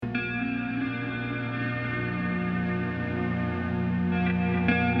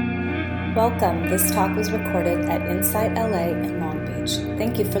Welcome. This talk was recorded at Insight LA in Long Beach.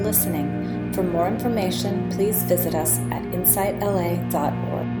 Thank you for listening. For more information, please visit us at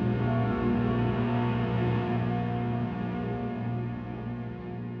insightla.org.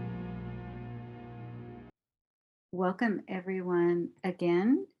 Welcome, everyone.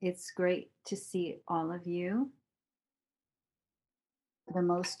 Again, it's great to see all of you. The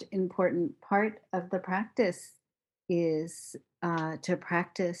most important part of the practice is to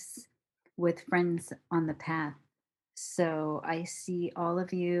practice with friends on the path. So I see all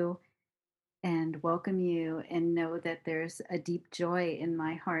of you and welcome you, and know that there's a deep joy in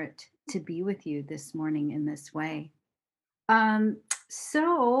my heart to be with you this morning in this way.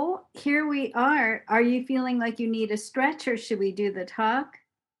 So here we are. Are you feeling like you need a stretch, or should we do the talk?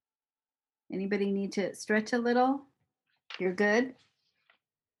 Anybody need to stretch a little? You're good?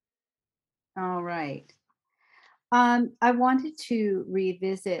 All right. I wanted to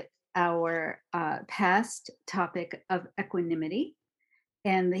revisit our past topic of equanimity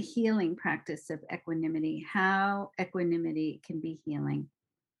and the healing practice of equanimity, how equanimity can be healing.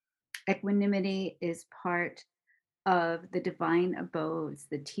 Equanimity is part of the divine abodes,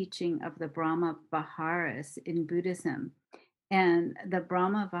 the teaching of the Brahma Viharas in Buddhism. And the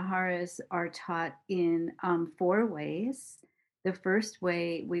Brahma Viharas are taught in 4 ways. The first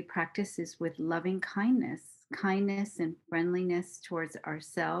way we practice is with loving kindness and friendliness towards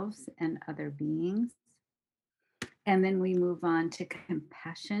ourselves and other beings. And then we move on to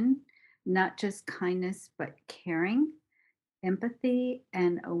compassion, not just kindness, but caring, empathy,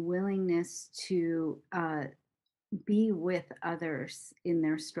 and a willingness to be with others in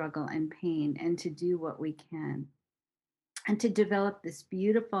their struggle and pain, and to do what we can, and to develop this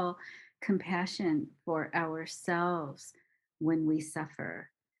beautiful compassion for ourselves when we suffer.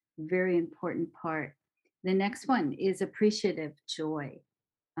 Very important part. The next one is appreciative joy,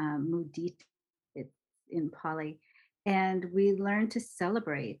 mudita in Pali. And we learn to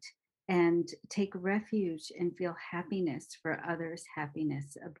celebrate and take refuge and feel happiness for others'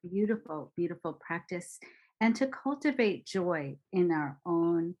 happiness, a beautiful, beautiful practice, and to cultivate joy in our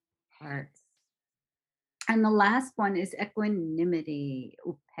own hearts. And the last one is equanimity,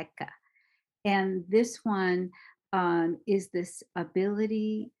 upekkha. And this one is this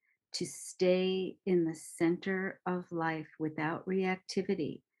ability to stay in the center of life without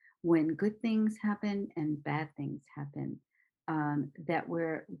reactivity when good things happen and bad things happen. That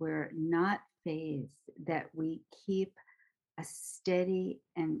we're not phased, that we keep a steady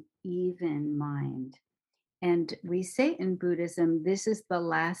and even mind. And we say in Buddhism, this is the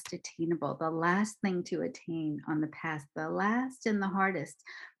last attainable, the last thing to attain on the path, the last and the hardest.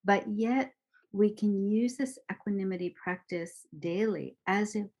 But yet, we can use this equanimity practice daily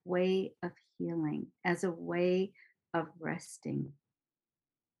as a way of healing, as a way of resting.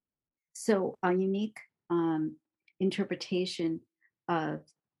 So, a unique interpretation of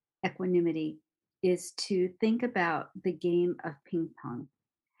equanimity is to think about the game of ping pong.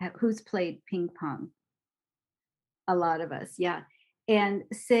 Who's played ping pong? A lot of us, yeah. And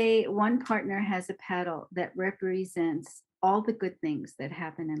say one partner has a paddle that represents all the good things that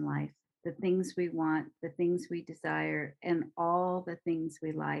happen in life, the things we want, the things we desire, and all the things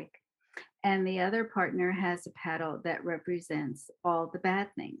we like. And the other partner has a paddle that represents all the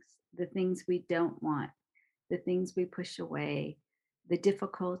bad things, the things we don't want, the things we push away, the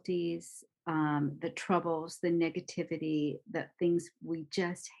difficulties, the troubles, the negativity, the things we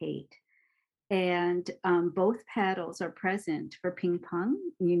just hate. And both paddles are present for ping pong.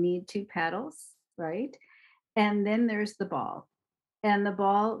 You need 2 paddles, right? And then there's the ball. And the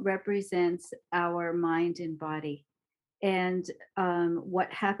ball represents our mind and body. And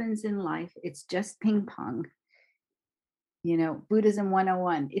what happens in life, it's just ping pong. Buddhism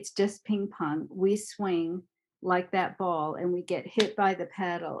 101, it's just ping pong. We swing like that ball and we get hit by the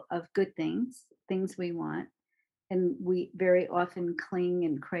paddle of good things, things we want, and we very often cling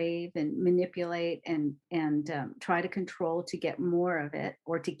and crave and manipulate and try to control to get more of it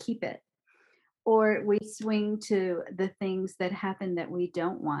or to keep it, or we swing to the things that happen that we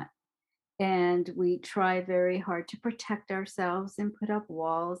don't want, and we try very hard to protect ourselves and put up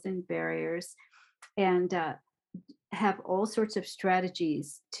walls and barriers, and have all sorts of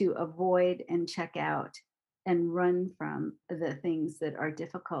strategies to avoid and check out and run from the things that are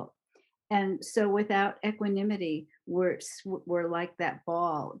difficult. And so without equanimity, we're like that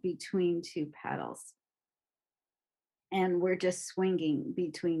ball between 2 paddles. And we're just swinging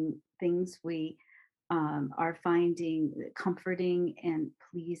between things we are finding comforting and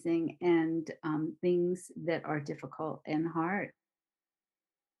pleasing, and things that are difficult and hard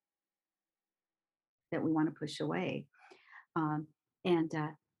that we want to push away. Um, and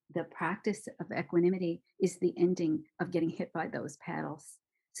the practice of equanimity is the ending of getting hit by those paddles.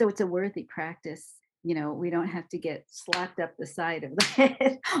 So it's a worthy practice. We don't have to get slapped up the side of the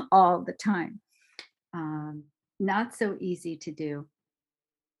head all the time. Um, Not so easy to do,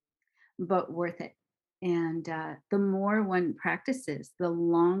 but worth it. And the more one practices, the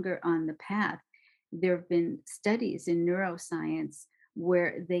longer on the path. There have been studies in neuroscience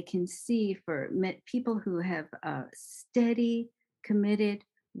where they can see for people who have a steady, committed,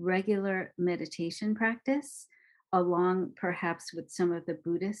 regular meditation practice, along perhaps with some of the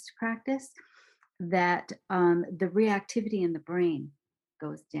Buddhist practice, that the reactivity in the brain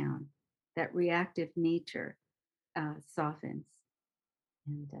goes down, that reactive nature softens.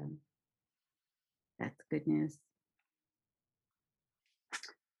 And that's good news.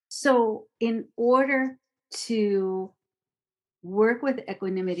 So, in order to work with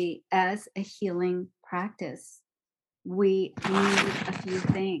equanimity as a healing practice, we need a few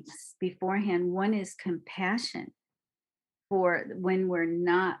things beforehand. One is compassion for when we're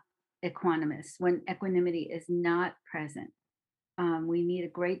not equanimous, when equanimity is not present. We need a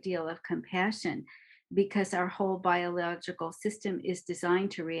great deal of compassion because our whole biological system is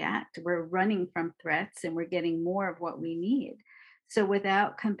designed to react. We're running from threats and we're getting more of what we need. So,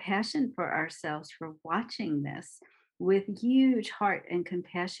 without compassion for ourselves, for watching this, with huge heart and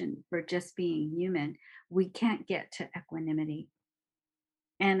compassion for just being human, we can't get to equanimity.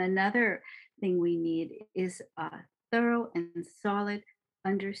 And another thing we need is a thorough and solid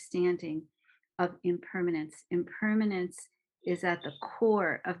understanding of impermanence. Impermanence is at the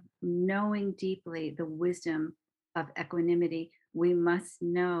core of knowing deeply the wisdom of equanimity. We must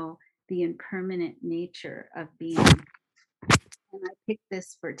know the impermanent nature of being. And I picked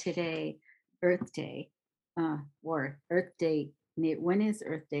this for today, Earth Day, or Earth Day. When is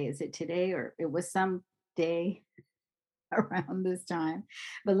Earth Day? Is it today or it was some day around this time?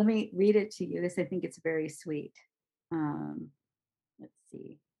 But let me read it to you. This, I think it's very sweet. Um, let's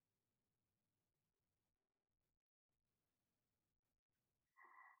see.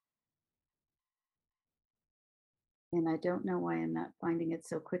 And I don't know why I'm not finding it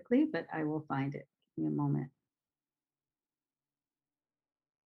so quickly, but I will find it. Give me a moment.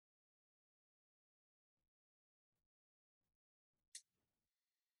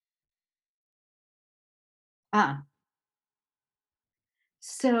 Ah,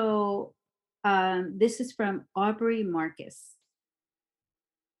 so this is from Aubrey Marcus.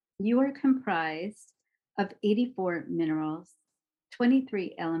 You are comprised of 84 minerals,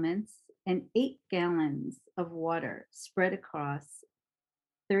 23 elements, and 8 gallons of water spread across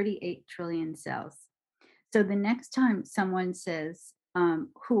 38 trillion cells. So the next time someone says,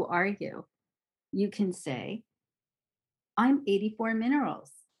 who are you? You can say, I'm 84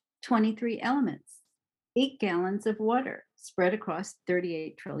 minerals, 23 elements, 8 gallons of water spread across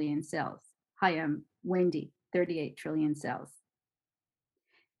 38 trillion cells. Hi, I'm Wendy, 38 trillion cells.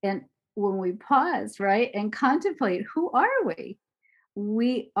 And when we pause, right, and contemplate, who are we?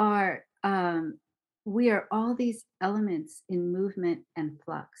 We are all these elements in movement and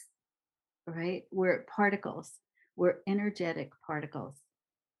flux, right? We're particles. We're energetic particles.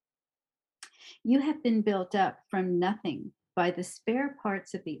 You have been built up from nothing by the spare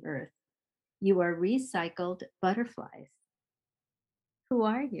parts of the earth. You are recycled butterflies. Who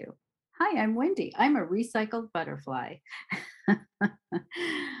are you? Hi, I'm Wendy. I'm a recycled butterfly.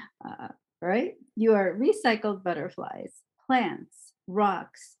 Right? You are recycled butterflies, plants,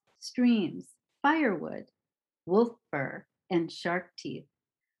 rocks, streams, firewood, wolf fur, and shark teeth,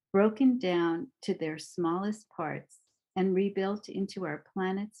 broken down to their smallest parts and rebuilt into our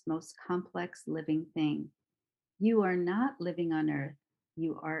planet's most complex living thing. You are not living on Earth,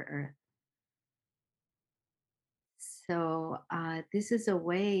 you are Earth. So, this is a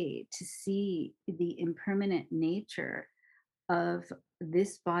way to see the impermanent nature of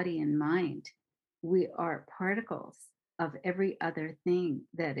this body and mind. We are particles of every other thing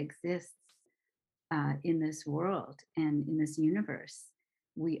that exists in this world and in this universe.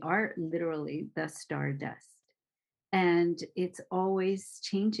 We are literally the stardust. And it's always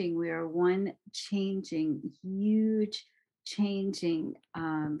changing. We are one changing, huge changing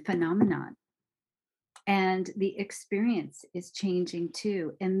phenomenon. And the experience is changing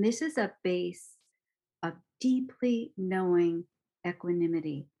too. And this is a base of deeply knowing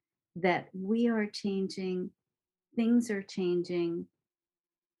equanimity, that we are changing, things are changing,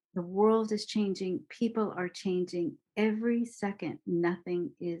 the world is changing, people are changing. Every second,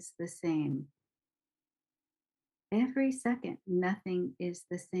 nothing is the same. Every second, nothing is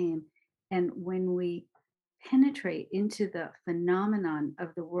the same. And when we penetrate into the phenomenon of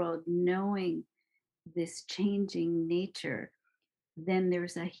the world, knowing this changing nature, then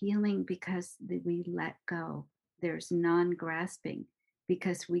there's a healing because we let go. There's non grasping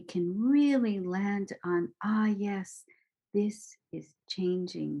because we can really land on, ah, yes, this is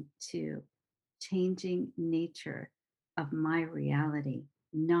changing to changing nature of my reality,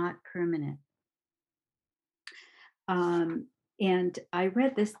 not permanent. Um, and I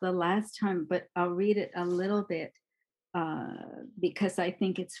read this the last time, but I'll read it a little bit because I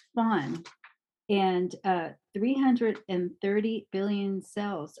think it's fun. And 330 billion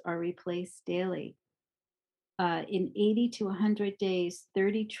cells are replaced daily. In 80 to 100 days,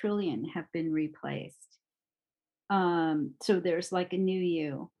 30 trillion have been replaced. So there's like a new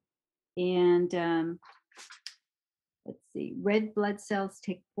you. And let's see, red blood cells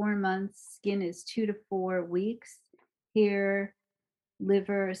take 4 months, skin is 2 to 4 weeks, hair,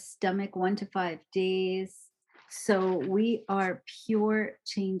 liver, stomach, 1 to 5 days. So we are pure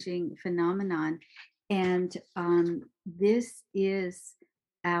changing phenomenon. And this is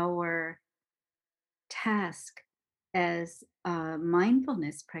our task as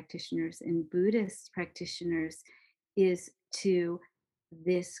mindfulness practitioners and Buddhist practitioners is to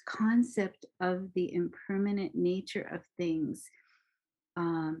this concept of the impermanent nature of things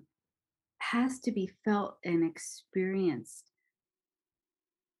um, has to be felt and experienced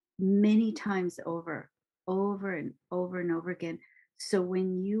many times over and over and over again. So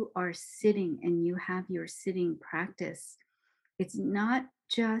when you are sitting and you have your sitting practice, it's not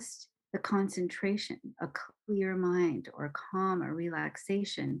just the concentration, a clear mind or calm or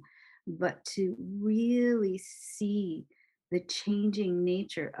relaxation, but to really see the changing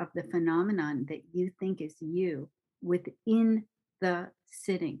nature of the phenomenon that you think is you within the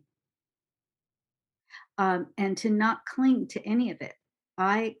sitting, and to not cling to any of it.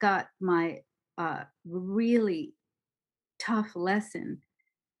 I got my really tough lesson,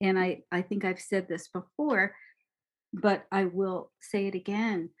 and I think I've said this before, but I will say it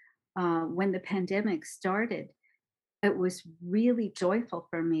again. When the pandemic started, it was really joyful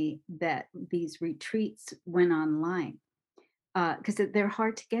for me that these retreats went online because they're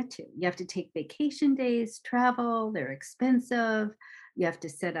hard to get to. You have to take vacation days, travel, they're expensive. You have to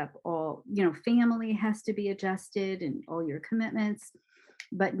set up all, family has to be adjusted and all your commitments.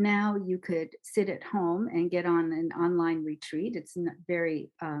 But now you could sit at home and get on an online retreat. It's very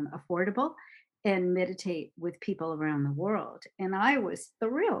affordable and meditate with people around the world. And I was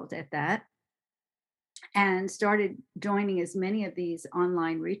thrilled at that and started joining as many of these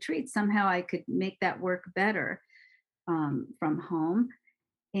online retreats. Somehow I could make that work better from home.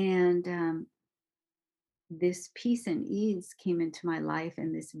 And this peace and ease came into my life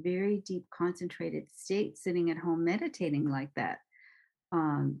in this very deep, concentrated state, sitting at home meditating like that.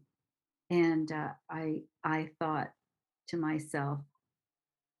 Um, and I thought to myself,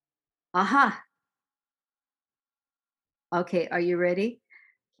 aha, okay, are you ready?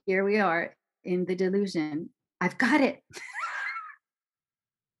 Here we are in the delusion. I've got it.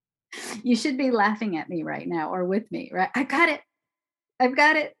 You should be laughing at me right now or with me, right? I got it. I've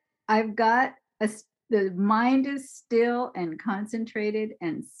got it. I've got the mind is still and concentrated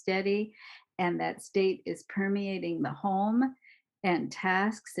and steady, and that state is permeating the home and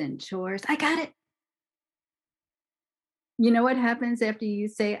tasks and chores. I got it. You know what happens after you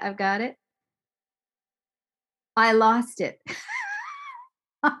say, I've got it? I lost it.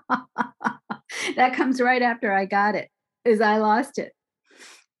 That comes right after I got it, is I lost it.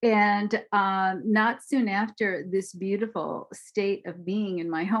 And not soon after this beautiful state of being in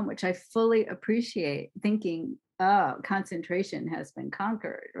my home, which I fully appreciate, thinking, oh, concentration has been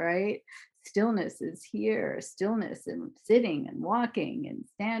conquered, right? Stillness is here, stillness and sitting and walking and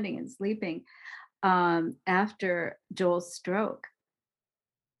standing and sleeping. After Joel's stroke,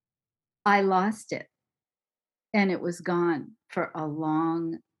 I lost it and it was gone for a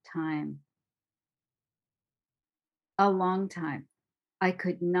long time. A long time. I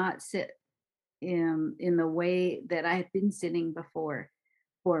could not sit in the way that I had been sitting before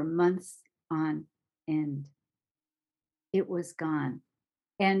for months on end. It was gone.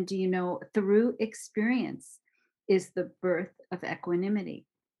 And through experience is the birth of equanimity.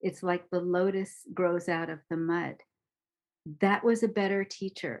 It's like the lotus grows out of the mud. That was a better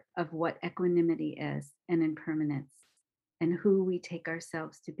teacher of what equanimity is and impermanence and who we take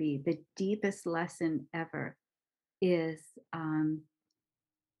ourselves to be. The deepest lesson ever is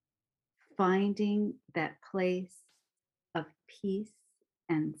finding that place of peace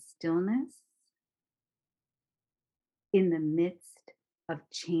and stillness in the midst of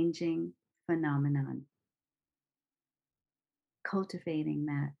changing phenomenon, cultivating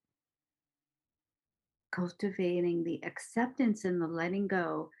that, cultivating the acceptance and the letting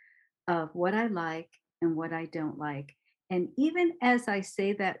go of what I like and what I don't like. And even as I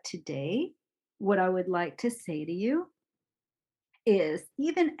say that today, what I would like to say to you is,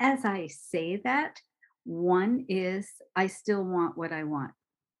 even as I say that, one is I still want what I want,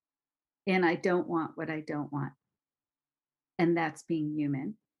 and I don't want what I don't want. And that's being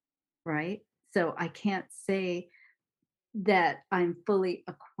human, right? So I can't say that I'm fully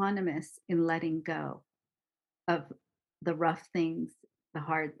equanimous in letting go of the rough things, the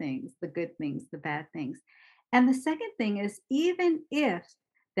hard things, the good things, the bad things. And the second thing is, even if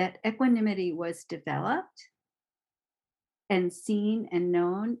that equanimity was developed and seen and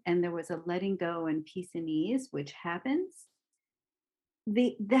known, and there was a letting go and peace and ease, which happens,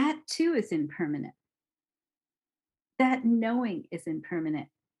 that too is impermanent. That knowing is impermanent.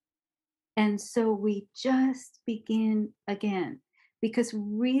 And so we just begin again, because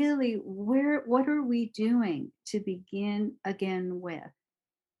really, what are we doing to begin again with?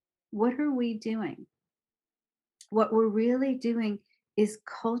 What are we doing? What we're really doing is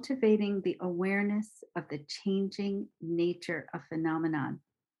cultivating the awareness of the changing nature of phenomenon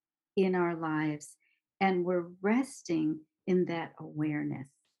in our lives, and we're resting in that awareness.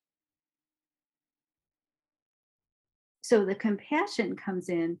 So the compassion comes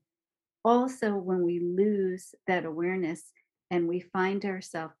in also when we lose that awareness and we find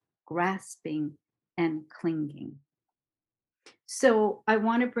ourselves grasping and clinging. So I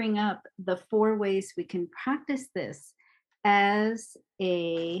want to bring up the four ways we can practice this as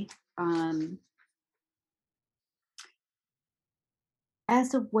a um,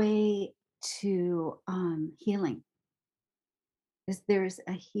 as a way to healing. Is there's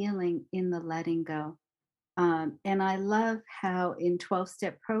a healing in the letting go. And I love how in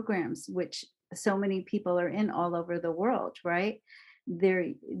 12-step programs, which so many people are in all over the world, right?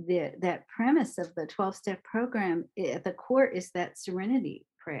 That premise of the 12-step program at the core is that serenity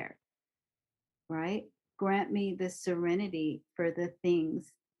prayer, right? Grant me the serenity for the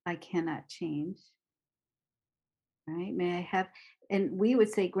things I cannot change, right? May I have, and we would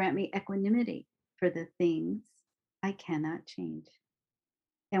say, grant me equanimity for the things I cannot change.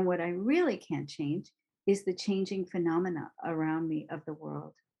 And what I really can't change is the changing phenomena around me of the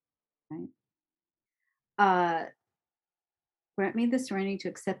world, right? Uh, Grant me the serenity to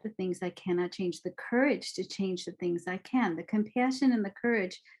accept the things I cannot change, the courage to change the things I can, the compassion and the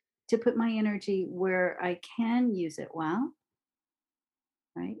courage to put my energy where I can use it well,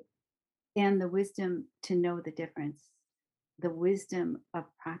 right? And the wisdom to know the difference, the wisdom of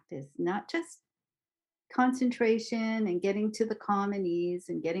practice, not just concentration and getting to the calm and ease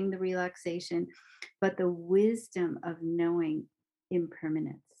and getting the relaxation, but the wisdom of knowing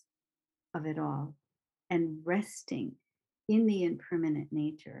impermanence of it all and resting in the impermanent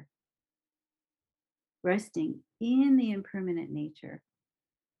nature, resting in the impermanent nature.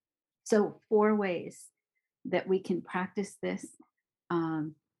 So, four ways that we can practice this.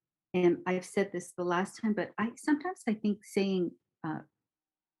 Um, and I've said this the last time, but I think saying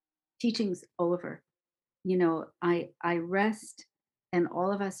teachings over. I rest, and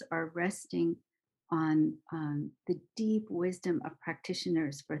all of us are resting on the deep wisdom of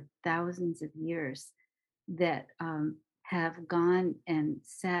practitioners for thousands of years that have gone and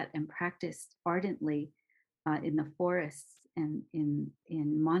sat and practiced ardently in the forests and in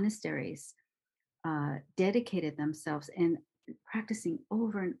monasteries, dedicated themselves and practicing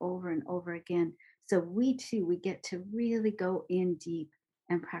over and over and over again. So we too, we get to really go in deep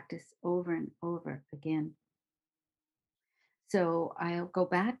and practice over and over again. So I'll go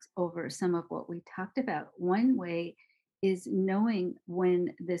back over some of what we talked about. One way is knowing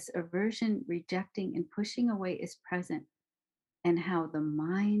when this aversion, rejecting, and pushing away is present, and how the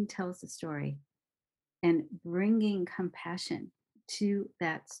mind tells the story, and bringing compassion to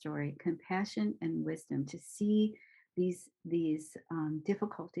that story, compassion and wisdom to see these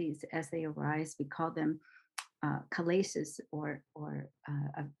difficulties as they arise. We call them kaleshas or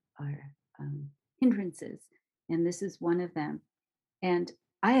hindrances, and this is one of them. And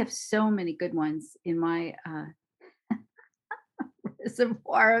I have so many good ones in my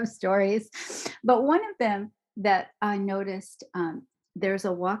reservoir of stories. But one of them that I noticed, there's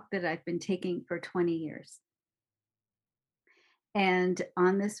a walk that I've been taking for 20 years. And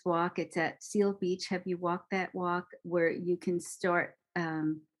on this walk, it's at Seal Beach. Have you walked that walk where you can start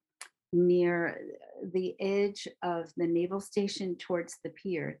near the edge of the naval station towards the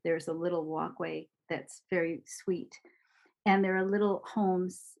pier? There's a little walkway that's very sweet. And there are little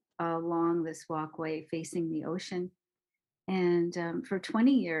homes along this walkway facing the ocean. And for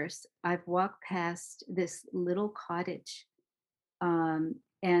 20 years, I've walked past this little cottage.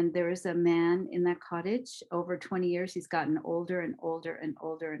 And there is a man in that cottage over 20 years. He's gotten older and older and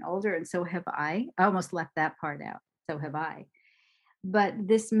older and older. And so have I. I almost left that part out. So have I. But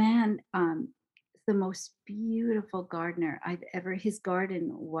this man, is the most beautiful gardener I've ever. His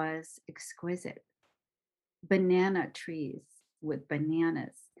garden was exquisite. Banana trees with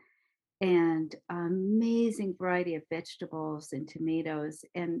bananas and amazing variety of vegetables and tomatoes.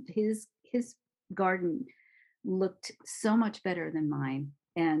 And his garden looked so much better than mine.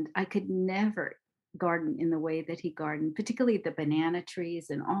 And I could never garden in the way that he gardened, particularly the banana trees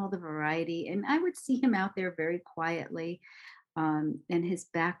and all the variety. And I would see him out there very quietly, and his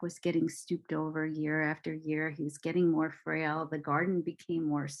back was getting stooped over year after year. He was getting more frail. The garden became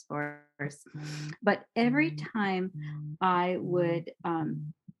more sparse. But every time I would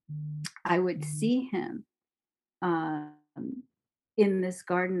um, I would see him um, in this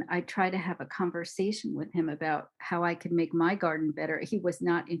garden, I try to have a conversation with him about how I could make my garden better. He was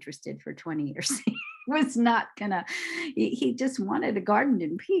not interested for 20 years. He was not gonna. He just wanted a garden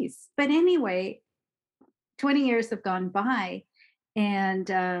in peace. But anyway, 20 years have gone by,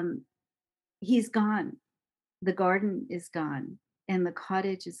 and he's gone. The garden is gone, and the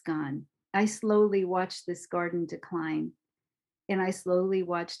cottage is gone. I slowly watched this garden decline, and I slowly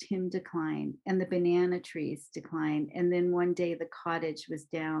watched him decline, and the banana trees decline. And then one day the cottage was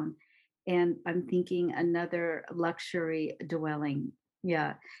down, and I'm thinking another luxury dwelling,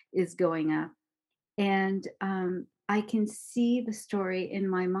 yeah, is going up. And I can see the story in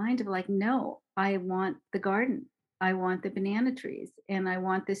my mind of like, no, I want the garden. I want the banana trees and I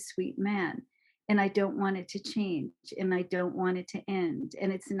want this sweet man. And I don't want it to change and I don't want it to end.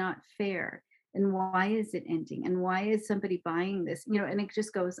 And it's not fair. And why is it ending? And why is somebody buying this? And it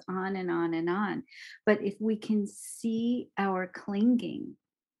just goes on and on and on. But if we can see our clinging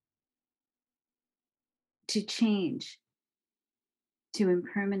to change, to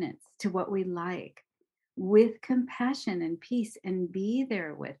impermanence, to what we like, with compassion and peace and be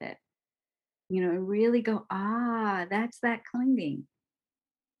there with it, and really go, that's that clinging.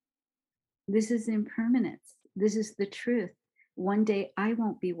 This is impermanence. This is the truth. One day I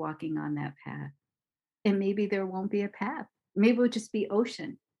won't be walking on that path. And maybe there won't be a path. Maybe it'll just be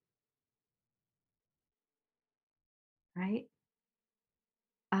ocean, right?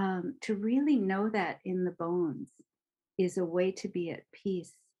 To really know that in the bones is a way to be at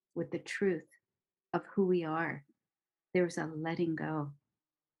peace with the truth of who we are. There's a letting go.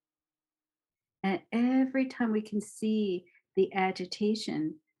 And every time we can see the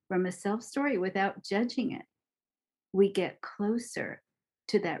agitation from a self story without judging it, we get closer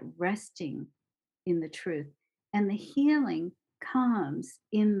to that resting in the truth. And the healing comes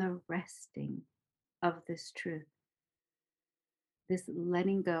in the resting of this truth, this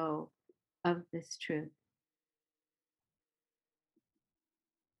letting go of this truth.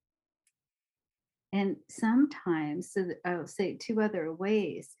 And sometimes, so I'll say two other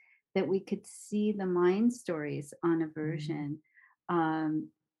ways that we could see the mind stories on aversion. Um,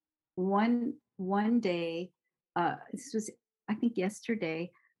 one day, this was I think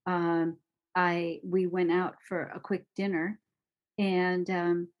yesterday, I we went out for a quick dinner,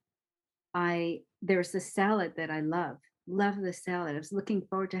 and I there's a salad that I love the salad. I was looking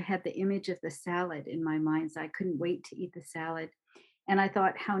forward to had the image of the salad in my mind, so I couldn't wait to eat the salad. And I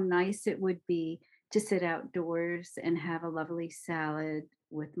thought how nice it would be to sit outdoors and have a lovely salad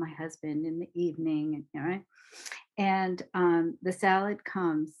with my husband in the evening, and right. And the salad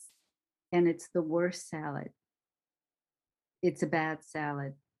comes, and it's the worst salad. It's a bad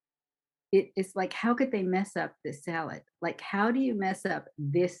salad. It's like, how could they mess up this salad? Like, how do you mess up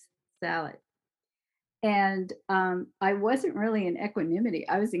this salad? And I wasn't really in equanimity.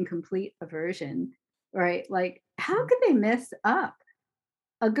 I was in complete aversion, right? Like, how could they mess up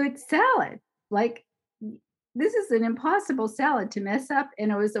a good salad? Like, this is an impossible salad to mess up.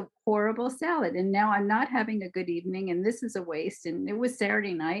 And it was a horrible salad. And now I'm not having a good evening. And this is a waste. And it was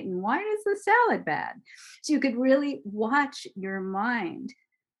Saturday night. And why is the salad bad? So you could really watch your mind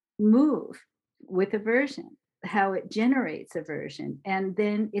move with aversion, how it generates aversion, and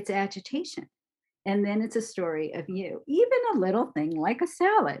then it's agitation. And then it's a story of you, even a little thing like a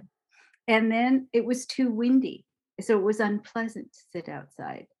salad. And then it was too windy. So it was unpleasant to sit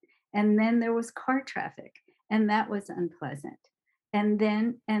outside. And then there was car traffic, and that was unpleasant. And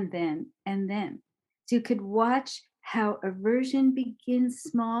then. So you could watch how aversion begins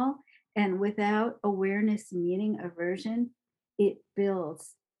small, and without awareness meeting aversion, it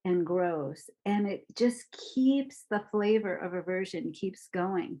builds and grows. And it just keeps the flavor of aversion keeps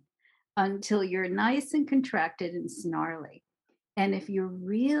going until you're nice and contracted and snarly. And if you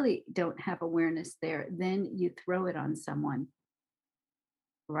really don't have awareness there, then you throw it on someone,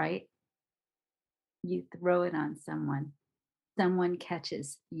 right? You throw it on someone. Someone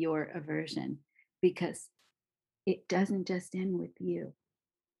catches your aversion because It doesn't just end with you.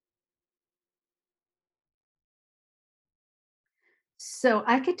 So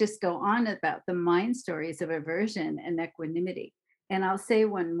I could just go on about the mind stories of aversion and equanimity. And I'll say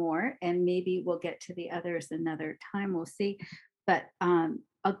one more, and maybe we'll get to the others another time. We'll see. But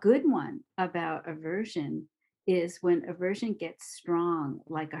a good one about aversion is when aversion gets strong,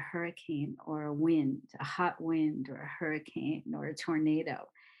 like a hurricane or a wind, a hot wind or a hurricane or a tornado,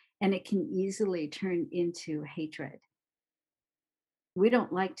 and it can easily turn into hatred. We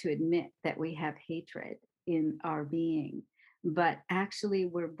don't like to admit that we have hatred in our being, but actually,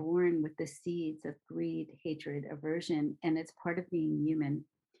 we're born with the seeds of greed, hatred, aversion, and it's part of being human.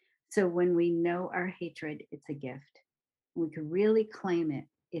 So when we know our hatred, it's a gift. We can really claim it,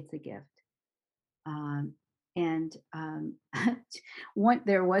 it's a gift. Um, and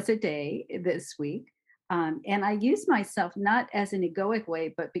there was a day this week, and I use myself not as an egoic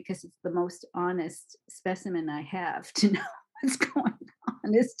way, but because it's the most honest specimen I have to know what's going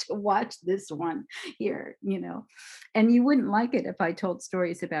on is to watch this one here. And you wouldn't like it if I told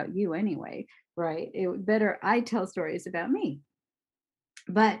stories about you anyway, right? Better I tell stories about me.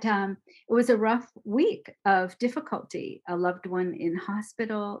 But it was a rough week of difficulty. A loved one in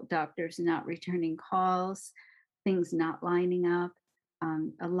hospital, doctors not returning calls, things not lining up,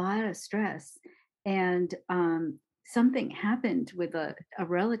 a lot of stress. And something happened with a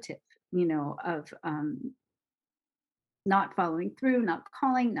relative, of not following through, not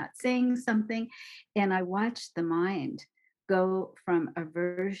calling, not saying something. And I watched the mind go from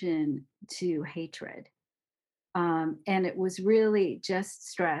aversion to hatred, and it was really just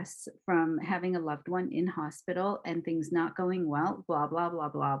stress from having a loved one in hospital and things not going well, blah, blah, blah,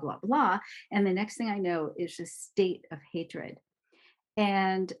 blah, blah, blah. And the next thing I know is a state of hatred.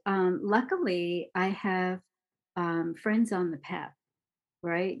 And luckily, I have friends on the path,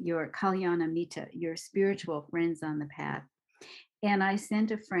 right? Your Kalyana Mita, your spiritual friends on the path. And I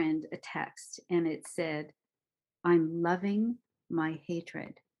sent a friend a text and it said, I'm loving my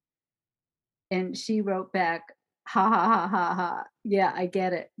hatred. And she wrote back, "Ha ha ha ha ha. Yeah, I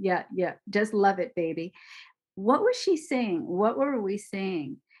get it. Yeah, yeah. Just love it, baby." What was she saying? What were we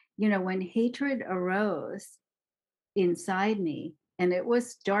saying? When hatred arose inside me and it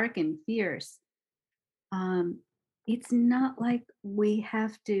was dark and fierce, um, it's not like we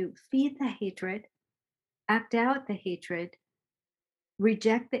have to feed the hatred, act out the hatred,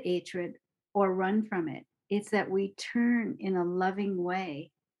 reject the hatred, or run from it. It's that we turn in a loving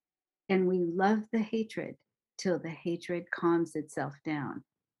way and we love the hatred till the hatred calms itself down.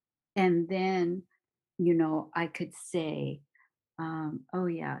 And then, I could say, oh,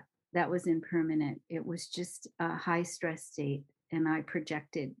 yeah, that was impermanent. It was just a high stress state. And I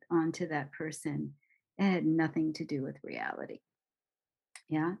projected onto that person. It had nothing to do with reality.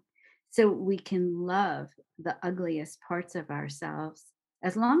 Yeah. So we can love the ugliest parts of ourselves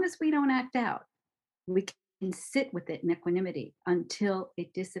as long as we don't act out. We can sit with it in equanimity until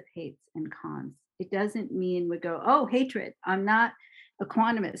it dissipates and calms. It doesn't mean we go, oh, hatred. I'm not a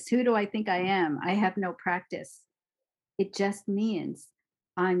quantumist. Who do I think I am? I have no practice. It just means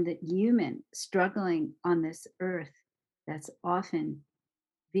I'm the human struggling on this earth that's often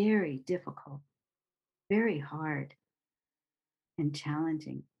very difficult, very hard, and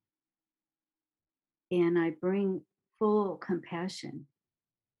challenging. And I bring full compassion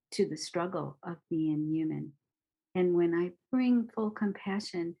to the struggle of being human. And when I bring full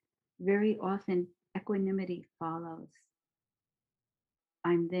compassion, very often equanimity follows.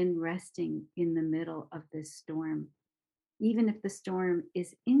 I'm then resting in the middle of this storm. Even if the storm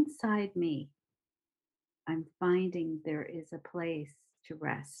is inside me, I'm finding there is a place to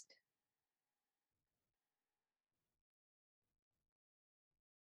rest.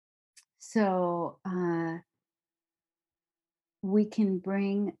 So we can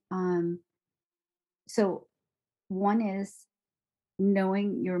bring, so one is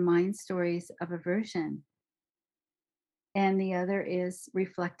knowing your mind stories of aversion, and the other is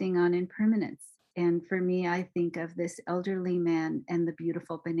reflecting on impermanence. And for me, I think of this elderly man and the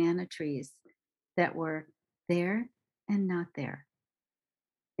beautiful banana trees that were there and not there.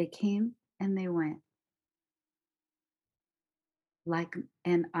 They came and they went. Like,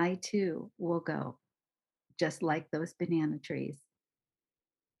 and I too will go, just like those banana trees.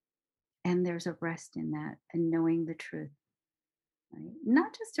 And there's a rest in that and knowing the truth, right?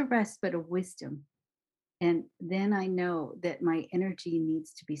 Not just a rest, but a wisdom. And then I know that my energy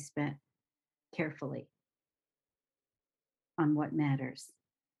needs to be spent carefully on what matters.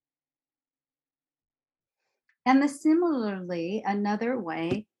 And similarly, another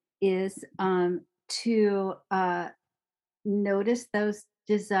way is to notice those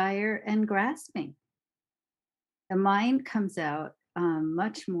desire and grasping. The mind comes out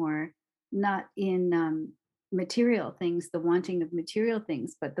much more not in material things, the wanting of material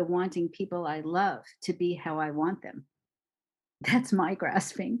things, but the wanting people I love to be how I want them. That's my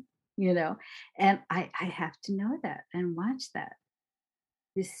grasping, and I have to know that and watch that,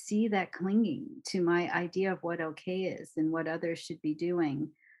 to see that clinging to my idea of what okay is and what others should be doing,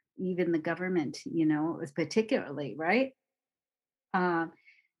 even the government, is particularly, right? Uh,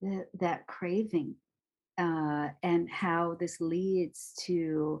 that craving, and how this leads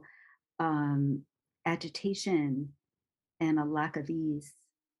to um, agitation and a lack of ease,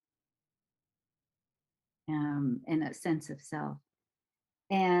 and a sense of self.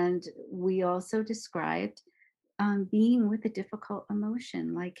 And we also described being with a difficult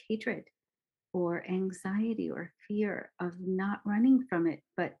emotion like hatred or anxiety or fear, of not running from it,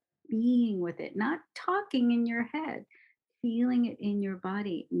 but being with it, not talking in your head, feeling it in your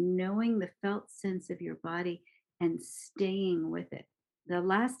body, knowing the felt sense of your body and staying with it. The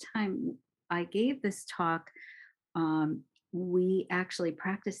last time I gave this talk, um, we actually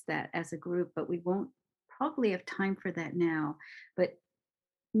practiced that as a group, but we won't probably have time for that now. But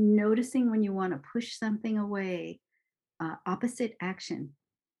noticing when you want to push something away, opposite action,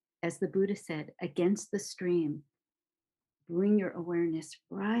 as the Buddha said, against the stream, bring your awareness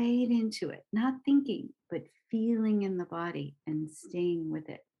right into it, not thinking, but feeling in the body and staying with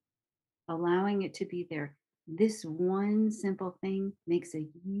it, allowing it to be there. This one simple thing makes a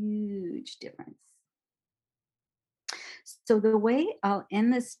huge difference. So, the way I'll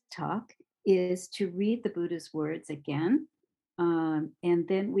end this talk is to read the Buddha's words again. And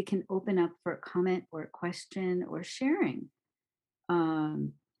then we can open up for a comment or a question or sharing.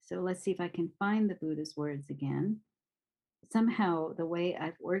 So, let's see if I can find the Buddha's words again. Somehow, the way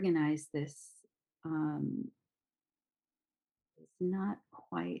I've organized this um, is not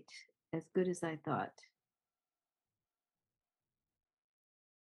quite as good as I thought.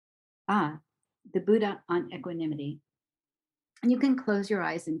 The Buddha on equanimity. And you can close your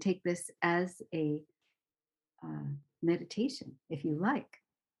eyes and take this as a uh, meditation if you like.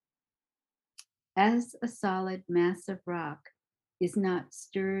 As a solid mass of rock is not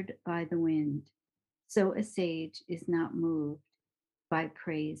stirred by the wind, so a sage is not moved by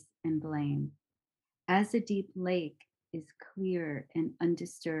praise and blame. As a deep lake is clear and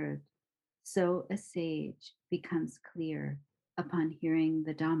undisturbed, so a sage becomes clear upon hearing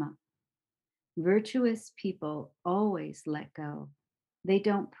the Dhamma. Virtuous people always let go. They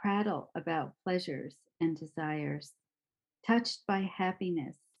don't prattle about pleasures and desires. Touched by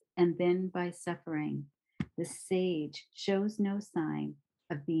happiness and then by suffering, the sage shows no sign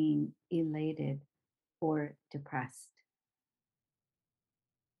of being elated or depressed.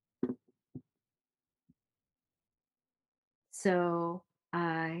 So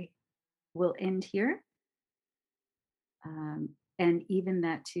I will end here. And even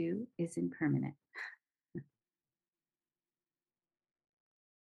that too is impermanent.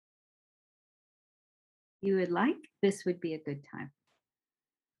 You would like, this would be a good time.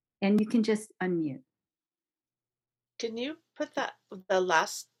 And you can just unmute. Can you put that, the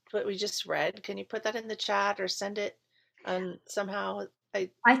last, what we just read, can you put that in the chat or send it somehow?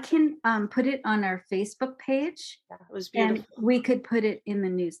 I can put it on our Facebook page. Yeah, it was And beautiful. we could put it in the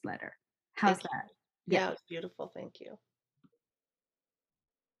newsletter. How's Thank you. that? Yeah, it was beautiful. Thank you.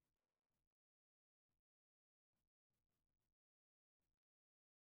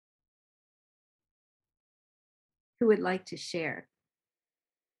 Who would like to share?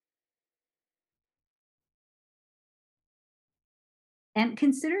 And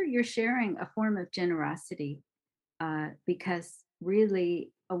consider your sharing a form of generosity, because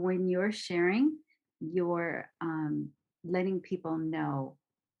really, when you're sharing, you're letting people know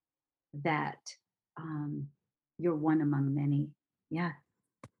that you're one among many. Yeah.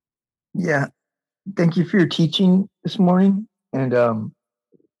 Yeah. Thank you for your teaching this morning. And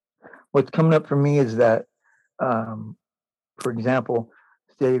what's coming up for me is that, for example,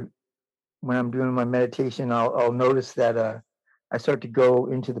 say when I'm doing my meditation, I'll notice that I start to go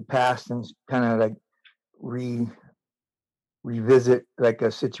into the past and kind of like revisit like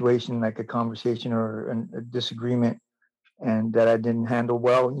a situation, like a conversation or a disagreement, and that I didn't handle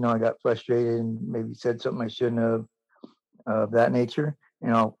well. I got frustrated and maybe said something I shouldn't have, of that nature,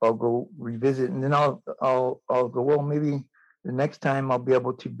 and I'll go revisit, and then I'll go, well, maybe the next time I'll be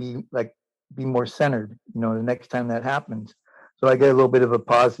able to be more centered. The next time that happens, so I get a little bit of a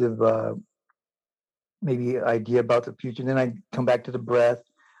positive maybe idea about the future. Then I come back to the breath,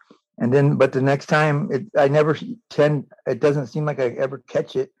 and then but the next time I never it doesn't seem like I ever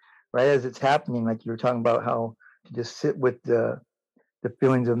catch it right as it's happening. Like you were talking about how to just sit with the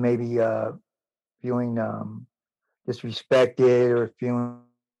feelings of maybe feeling disrespected or feeling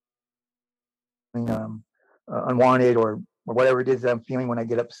unwanted or whatever it is that I'm feeling when I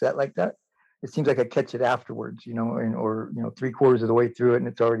get upset like that. It seems like I catch it afterwards, or 3/4 of the way through it, and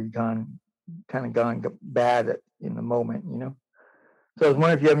it's already gone bad in the moment. So I was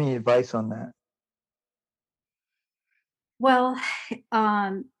wondering if you have any advice on that. Well,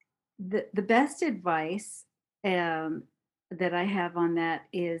 the best advice that I have on that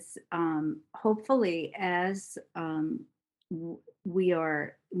is hopefully as we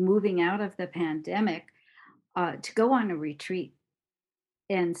are moving out of the pandemic, to go on a retreat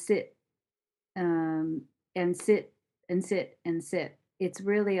and sit um, and sit and sit and sit. It's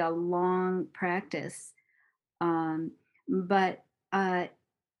really a long practice, um, but I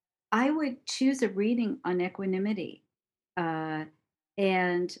would choose a reading on equanimity uh,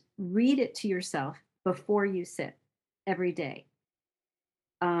 and read it to yourself before you sit every day.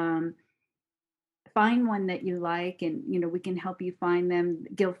 Um, find one that you like, and we can help you find them.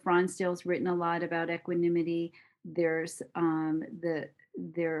 Gil Fronsdale's written a lot about equanimity. There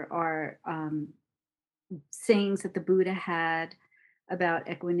are sayings that the Buddha had about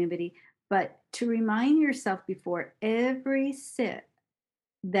equanimity, but to remind yourself before every sit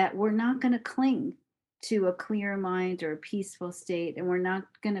that we're not going to cling to a clear mind or a peaceful state, and we're not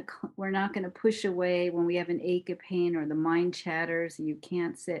going to push away when we have an ache, a pain, or the mind chatters, you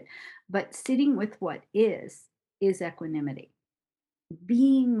can't sit. But sitting with what is equanimity.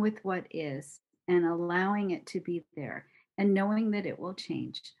 Being with what is and allowing it to be there and knowing that it will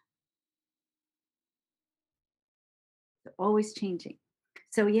change. Always changing.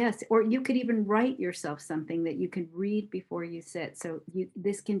 So yes, or you could even write yourself something that you could read before you sit. So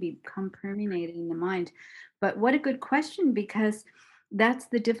this can become permeated in the mind. But what a good question, because that's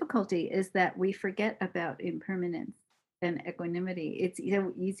the difficulty, is that we forget about impermanence and equanimity. It's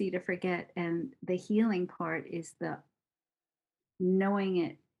easy to forget, and the healing part is the knowing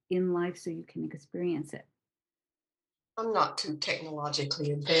it in life so you can experience it. I'm not too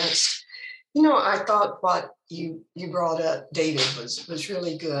technologically advanced. I thought what you brought up, David, was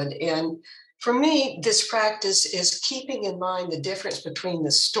really good. And for me, this practice is keeping in mind the difference between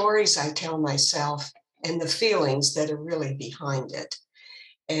the stories I tell myself and the feelings that are really behind it.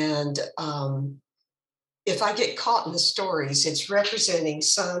 And if I get caught in the stories, it's representing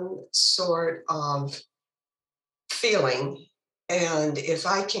some sort of feeling. And if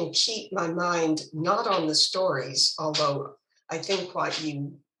I can keep my mind not on the stories, although I think what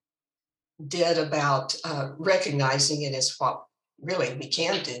you did about recognizing it is what really we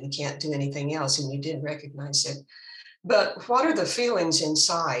can do. We can't do anything else, and you did recognize it. But what are the feelings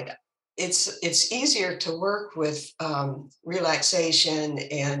inside? It's easier to work with relaxation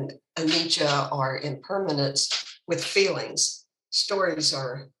and anicca or impermanence with feelings. Stories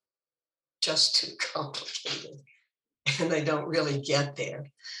are just too complicated, and they don't really get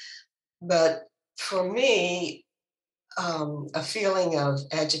there. But for me, a feeling of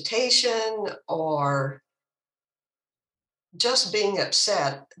agitation or just being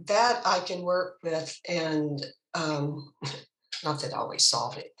upset, that I can work with, and not that I always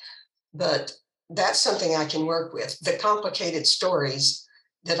solve it, but that's something I can work with. The complicated stories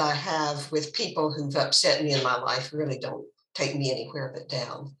that I have with people who've upset me in my life really don't take me anywhere but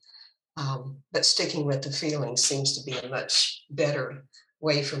down. But sticking with the feelings seems to be a much better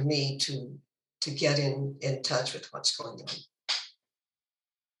way for me to get in touch with what's going on.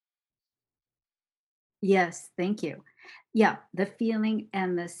 Yes, thank you. Yeah, the feeling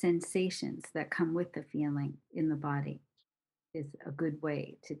and the sensations that come with the feeling in the body is a good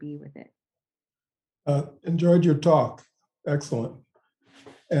way to be with it. Enjoyed your talk. Excellent.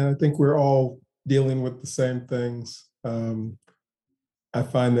 And I think we're all dealing with the same things. I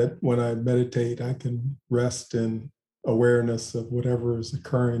find that when I meditate, I can rest in awareness of whatever is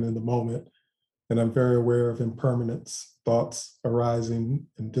occurring in the moment. And I'm very aware of impermanence, thoughts arising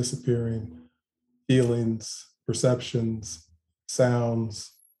and disappearing, feelings, perceptions,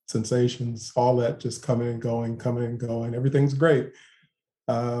 sounds, sensations, all that just coming and going, coming and going. Everything's great.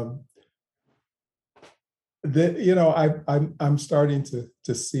 I'm starting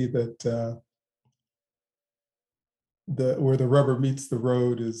to see that where the rubber meets the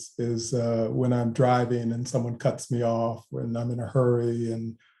road is when I'm driving and someone cuts me off, when I'm in a hurry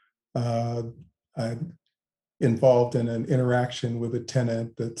and I'm involved in an interaction with a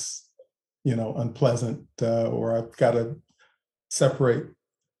tenant that's unpleasant, or I've got to separate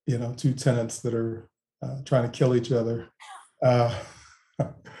two tenants that are trying to kill each other. And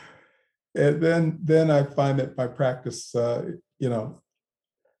then I find that my practice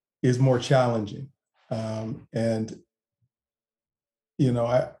is more challenging, and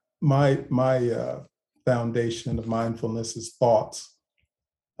my foundation of mindfulness is thoughts,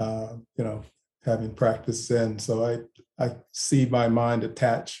 having practiced Zen. So I see my mind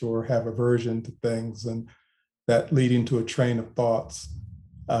attach or have aversion to things, and that leading to a train of thoughts,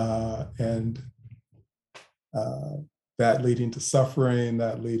 and that leading to suffering,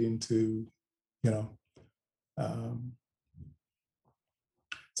 that leading to,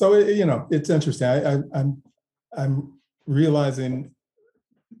 so it's interesting. I'm realizing,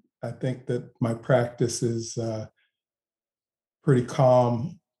 I think that my practice is pretty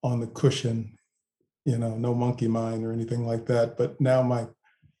calm on the cushion, no monkey mind or anything like that. But now my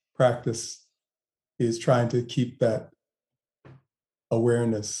practice is trying to keep that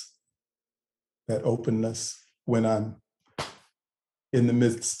awareness, that openness when I'm in the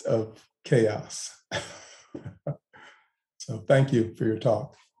midst of chaos. So thank you for your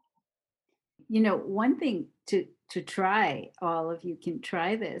talk. One thing to try, all of you can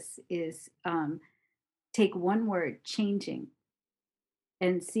try this, is take one word, changing,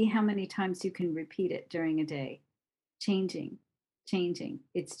 and see how many times you can repeat it during a day. Changing,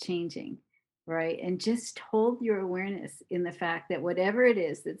 it's changing, right? And just hold your awareness in the fact that whatever it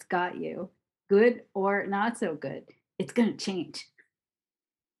is that's got you, good or not so good, it's going to change,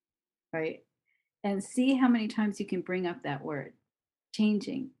 right? And see how many times you can bring up that word,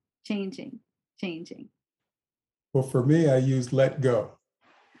 changing. Well, for me, I use let go.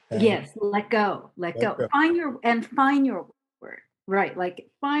 Yes, let go. Find your word, right? Like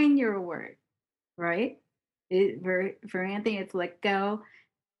find your word, right? For Anthony, it's let go.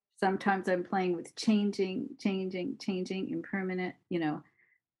 Sometimes I'm playing with changing, impermanent,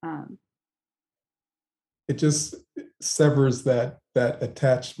 It just severs that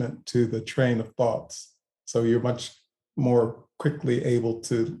attachment to the train of thoughts. So you're much more quickly able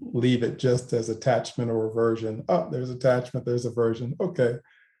to leave it just as attachment or aversion. Oh, there's attachment, there's aversion. Okay.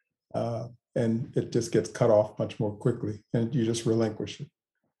 And it just gets cut off much more quickly, and you just relinquish it.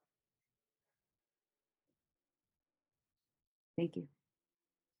 Thank you.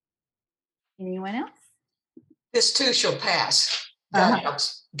 Anyone else? This too shall pass. That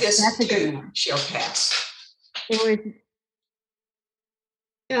helps. This too shall pass.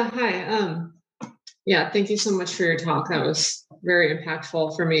 Yeah, hi. Yeah, thank you so much for your talk. That was very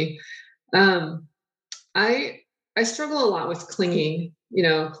impactful for me. I struggle a lot with clinging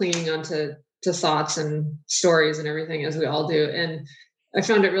onto thoughts and stories and everything, as we all do. And I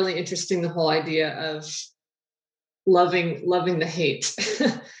found it really interesting, the whole idea of loving the hate.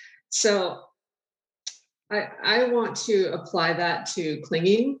 So I want to apply that to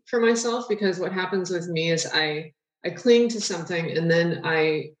clinging for myself, because what happens with me is I cling to something, and then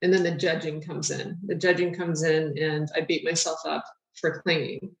the judging comes in. The judging comes in, and I beat myself up for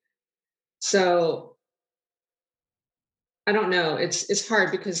clinging. So I don't know. It's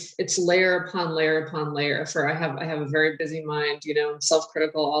hard because it's layer upon layer upon layer. I have a very busy mind,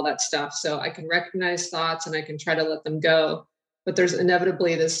 self-critical, all that stuff. So I can recognize thoughts and I can try to let them go, but there's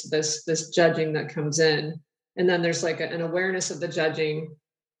inevitably this judging that comes in, and then there's like an awareness of the judging,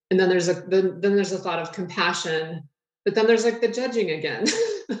 and then there's a thought of compassion, but then there's like the judging again.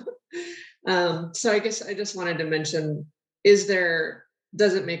 So I guess I just wanted to mention: does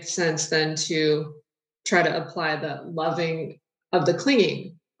it make sense then to try to apply the loving of the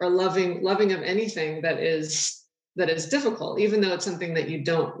clinging, or loving of anything that is difficult, even though it's something that you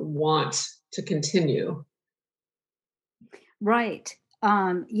don't want to continue? Right.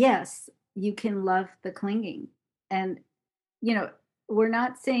 Yes, you can love the clinging. And, we're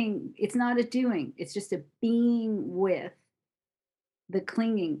not saying it's not a doing, it's just a being with the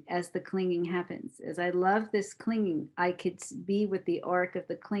clinging as the clinging happens. As I love this clinging, I could be with the arc of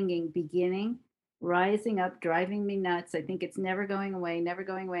the clinging beginning, rising up, driving me nuts. I think it's never going away, never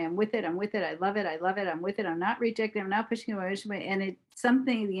going away. I'm with it. I love it. I'm with it. I'm not rejecting. I'm not pushing away. And it's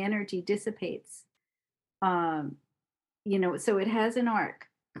something, the energy dissipates. So it has an arc.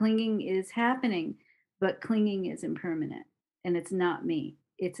 Clinging is happening, but clinging is impermanent, and it's not me.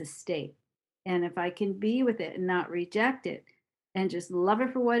 It's a state. And if I can be with it and not reject it, and just love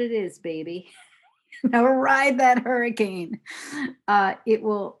it for what it is, baby, now ride that hurricane, it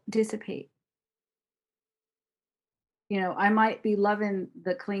will dissipate. I might be loving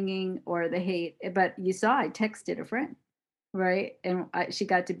the clinging or the hate, but you saw I texted a friend, right? And she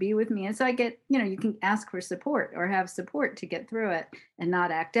got to be with me. And so I get, you can ask for support or have support to get through it and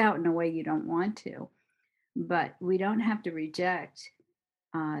not act out in a way you don't want to. But we don't have to reject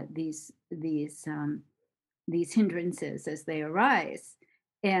these hindrances as they arise.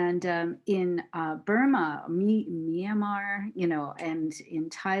 And in Burma, Myanmar, and in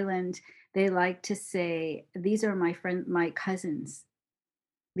Thailand, they like to say, these are my cousins.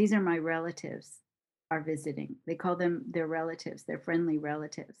 These are my relatives. are visiting. They call them their relatives, their friendly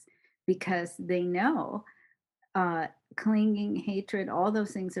relatives, because they know clinging, hatred, all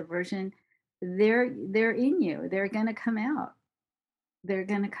those things, aversion, they're in you. They're going to come out. They're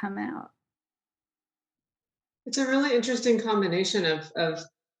going to come out. It's a really interesting combination of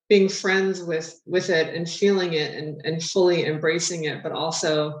being friends with it and feeling it and fully embracing it, but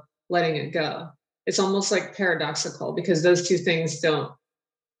also letting it go. It's almost like paradoxical because those two things don't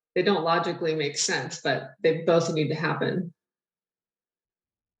logically make sense, but they both need to happen.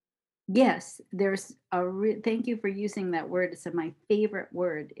 Yes, there's thank you for using that word. It's my favorite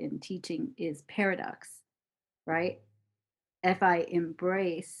word in teaching is paradox, right? If I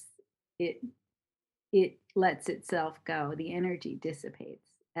embrace it, it lets itself go. The energy dissipates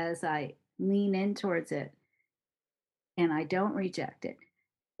as I lean in towards it and I don't reject it.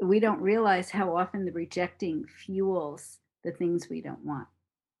 We don't realize how often the rejecting fuels the things we don't want.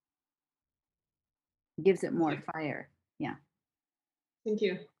 Gives it more fire. Yeah. Thank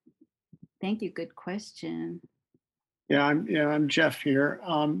you. Thank you. Good question. Yeah, I'm Jeff here.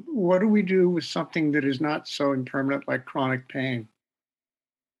 What do we do with something that is not so impermanent like chronic pain?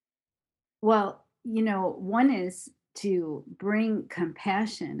 Well, one is to bring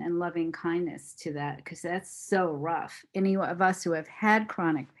compassion and loving kindness to that because that's so rough. Any of us who have had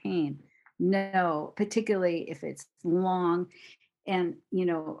chronic pain know, particularly if it's long and,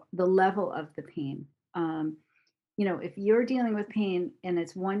 the level of the pain. If you're dealing with pain and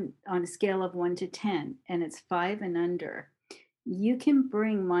it's one on a scale of 1 to 10 and it's 5 and under, you can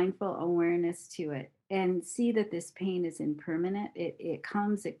bring mindful awareness to it and see that this pain is impermanent. It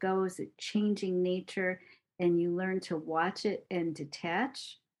comes, it goes, it's changing nature, and you learn to watch it and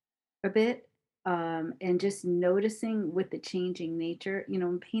detach a bit, and just noticing with the changing nature.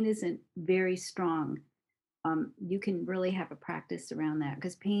 Pain isn't very strong. You can really have a practice around that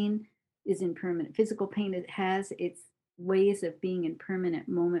because pain is impermanent. Physical pain, it has its ways of being impermanent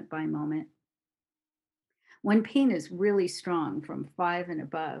moment by moment. When pain is really strong from 5 and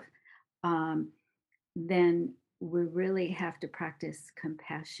above, um, then we really have to practice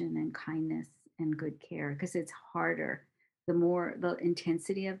compassion and kindness and good care because it's harder. The more the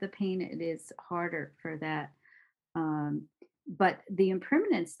intensity of the pain, it is harder for that. But the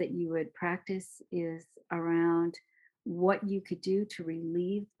impermanence that you would practice is around what you could do to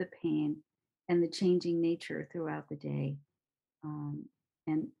relieve the pain and the changing nature throughout the day,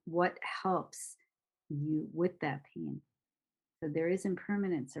 and what helps you with that pain. So there is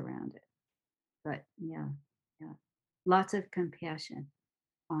impermanence around it. But yeah, lots of compassion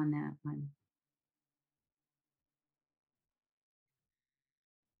on that one.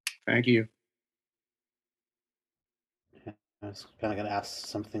 Thank you. Yeah, I was kind of going to ask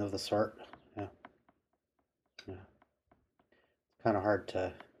something of the sort. Yeah. Yeah. It's kind of hard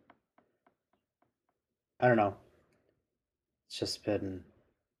to, I don't know. It's just been,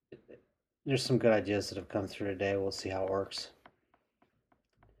 there's some good ideas that have come through today. We'll see how it works.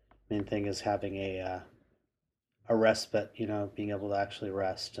 Main thing is having a respite, being able to actually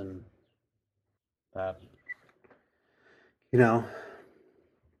rest and, uh, you know,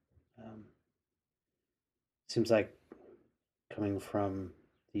 seems like coming from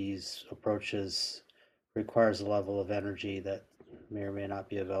these approaches requires a level of energy that may or may not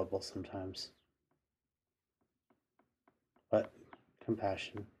be available sometimes. But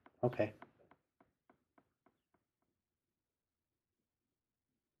compassion, okay.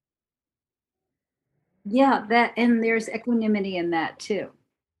 Yeah, that, and there's equanimity in that too.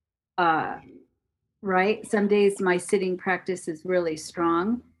 Right? Some days my sitting practice is really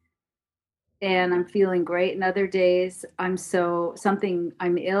strong and I'm feeling great. And other days I'm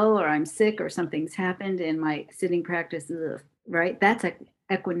ill or I'm sick or something's happened and my sitting practice, right? That's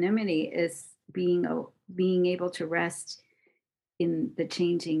equanimity, is being able to rest in the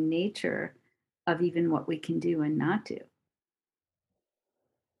changing nature of even what we can do and not do.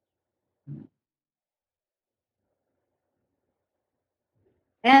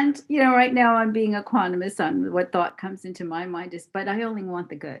 And, right now I'm being equanimous on what thought comes into my mind but I only want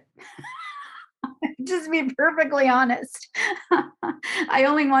the good. Just be perfectly honest. I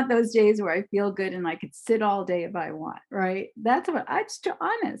only want those days where I feel good and I could sit all day if I want, right? That's what I'm just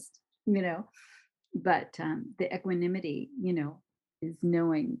honest, But the equanimity, is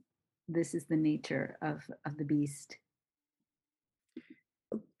knowing this is the nature of the beast.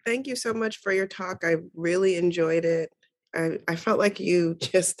 Thank you so much for your talk. I really enjoyed it. I felt like you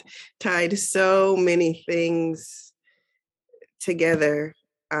just tied so many things together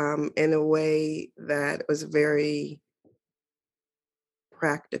in a way that was very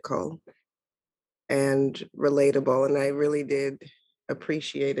practical and relatable, and I really did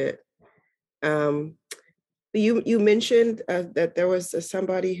appreciate it. You mentioned that there was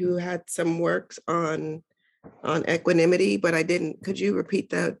somebody who had some works on equanimity, but I didn't. Could you repeat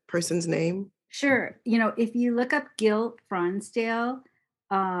that person's name? Sure. If you look up Gil Fronsdale,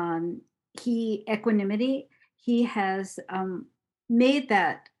 equanimity, he has made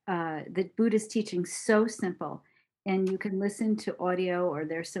that the Buddhist teaching so simple, and you can listen to audio or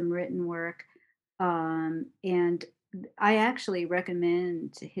there's some written work. And I actually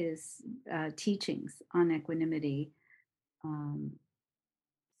recommend his teachings on equanimity.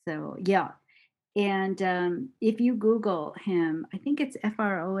 So yeah. And if you Google him, I think it's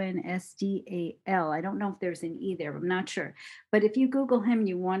Fronsdal. I don't know if there's an E there, I'm not sure. But if you Google him,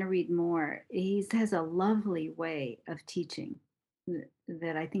 you want to read more, he has a lovely way of teaching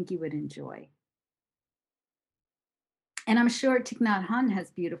that I think you would enjoy. And I'm sure Thich Nhat Hanh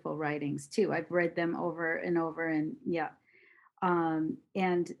has beautiful writings too. I've read them over and over, and yeah. And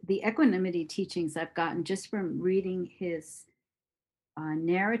the equanimity teachings I've gotten just from reading his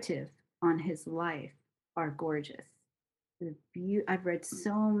narrative on his life are gorgeous. I've read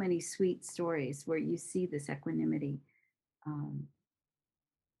so many sweet stories where you see this equanimity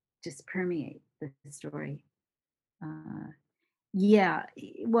just permeate the story. Yeah,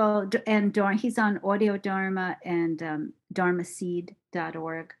 well, and he's on Audio Dharma and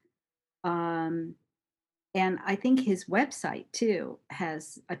dharmaseed.org. And I think his website too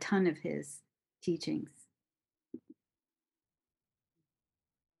has a ton of his teachings.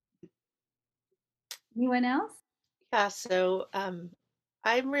 Anyone else? Yeah, so I'm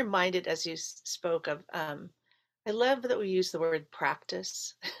reminded as you spoke of, I love that we use the word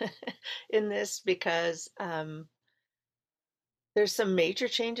practice in this because there's some major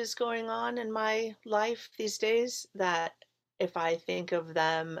changes going on in my life these days that if I think of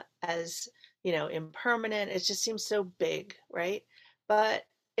them as, impermanent, it just seems so big, right? But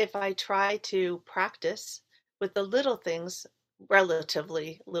if I try to practice with the little things,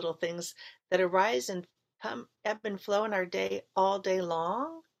 relatively little things that arise and come ebb and flow in our day all day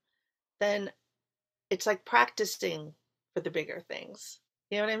long, then it's like practicing for the bigger things.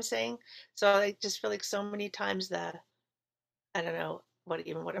 You know what I'm saying? So I just feel like so many times I don't know what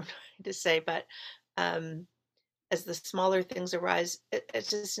I'm trying to say, but as the smaller things arise, it's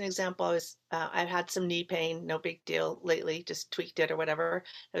just an example. I've had some knee pain, no big deal lately, just tweaked it or whatever.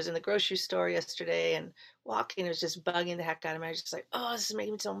 I was in the grocery store yesterday and walking, it was just bugging the heck out of me. I was just like, oh, this is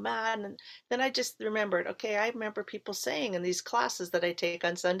making me so mad. And then I just remembered, okay, I remember people saying in these classes that I take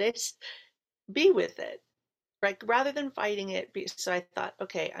on Sundays, be with it, right? Rather than fighting it. So I thought,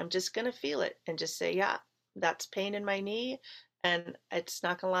 okay, I'm just going to feel it and just say, yeah, that's pain in my knee and it's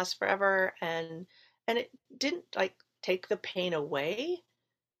not going to last forever. And it didn't like take the pain away,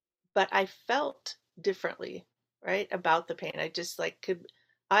 but I felt differently, right? About the pain. I just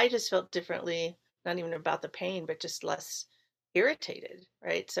felt differently, not even about the pain, but just less irritated,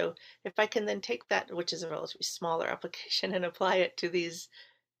 right? So if I can then take that, which is a relatively smaller application, and apply it to these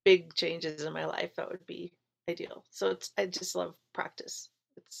big changes in my life, that would be ideal. So I just love practice.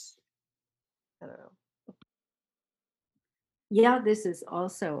 I don't know. Yeah, this is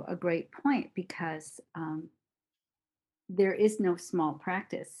also a great point because there is no small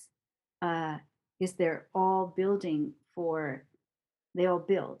practice. Is they're all building they all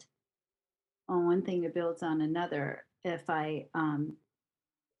build on one thing, it builds on another. If I am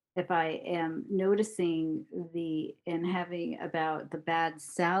noticing and having about the bad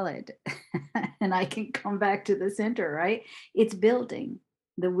salad, and I can come back to the center, right? It's building.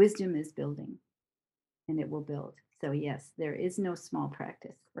 The wisdom is building, and it will build. So yes, there is no small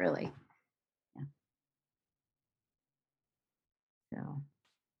practice, really. Yeah. So.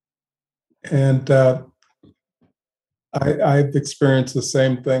 And I've experienced the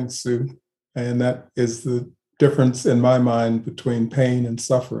same thing, Sue, and that is the difference in my mind between pain and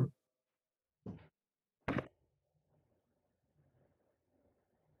suffering.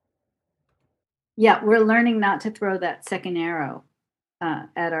 Yeah, we're learning not to throw that second arrow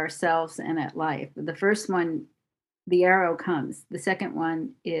at ourselves and at life. The first one, the arrow comes. The second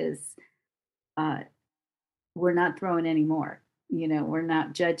one is we're not throwing any more. We're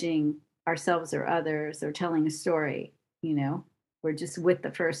not judging ourselves or others or telling a story. We're just with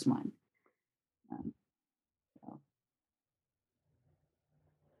the first one.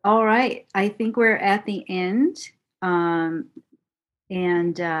 All right, I think we're at the end, and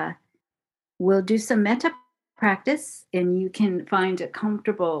we'll do some metta practice, and you can find a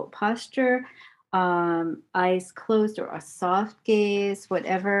comfortable posture, eyes closed or a soft gaze,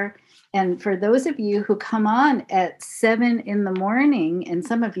 whatever. And for those of you who come on at 7 a.m, and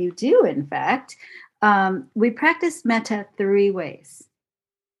some of you do, in fact, we practice metta 3 ways: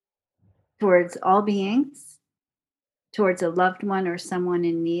 towards all beings, towards a loved one or someone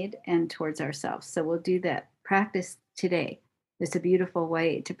in need, and towards ourselves. So we'll do that practice today. It's a beautiful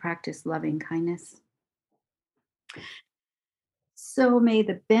way to practice loving kindness. So may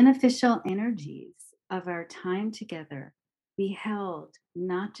the beneficial energies of our time together be held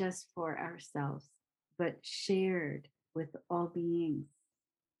not just for ourselves, but shared with all beings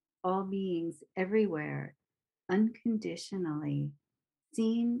everywhere, unconditionally,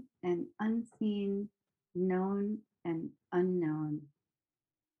 seen and unseen, known and unknown.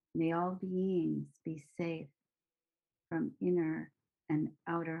 May all beings be safe from inner and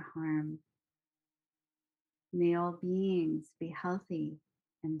outer harm. May all beings be healthy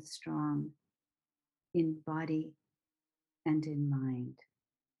and strong in body and in mind.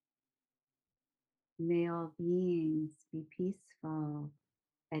 May all beings be peaceful,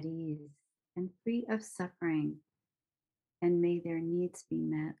 at ease, and free of suffering, and may their needs be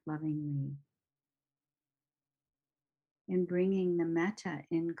met lovingly. In bringing the metta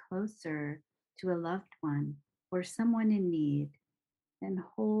in closer to a loved one or someone in need, and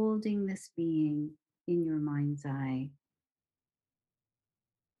holding this being in your mind's eye.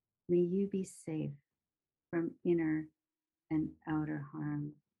 May you be safe from inner and outer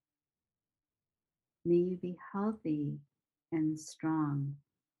harm. May you be healthy and strong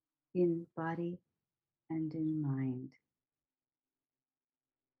in body and in mind.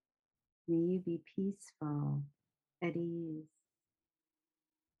 May you be peaceful, at ease,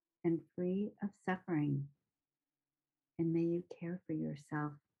 and free of suffering. And may you care for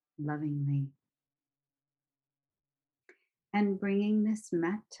yourself lovingly. And bringing this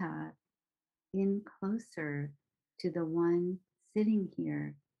metta in closer to the one sitting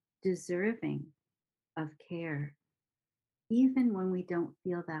here, deserving of care, even when we don't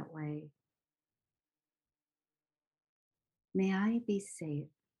feel that way. May I be safe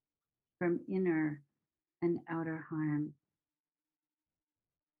from inner and outer harm.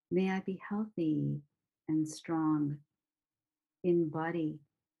 May I be healthy and strong in body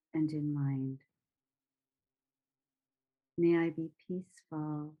and in mind. May I be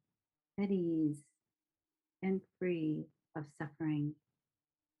peaceful, at ease, and free of suffering.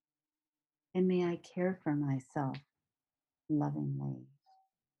 And may I care for myself lovingly.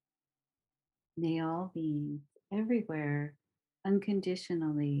 May all beings everywhere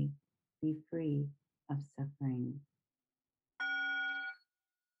unconditionally be free of suffering.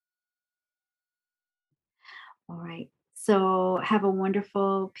 All right. So have a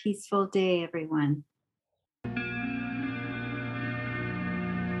wonderful, peaceful day, everyone.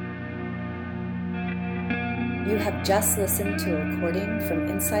 You have just listened to a recording from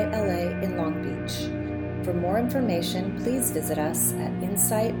Insight LA in Long Beach. For more information, please visit us at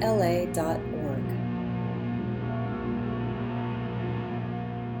insightla.org.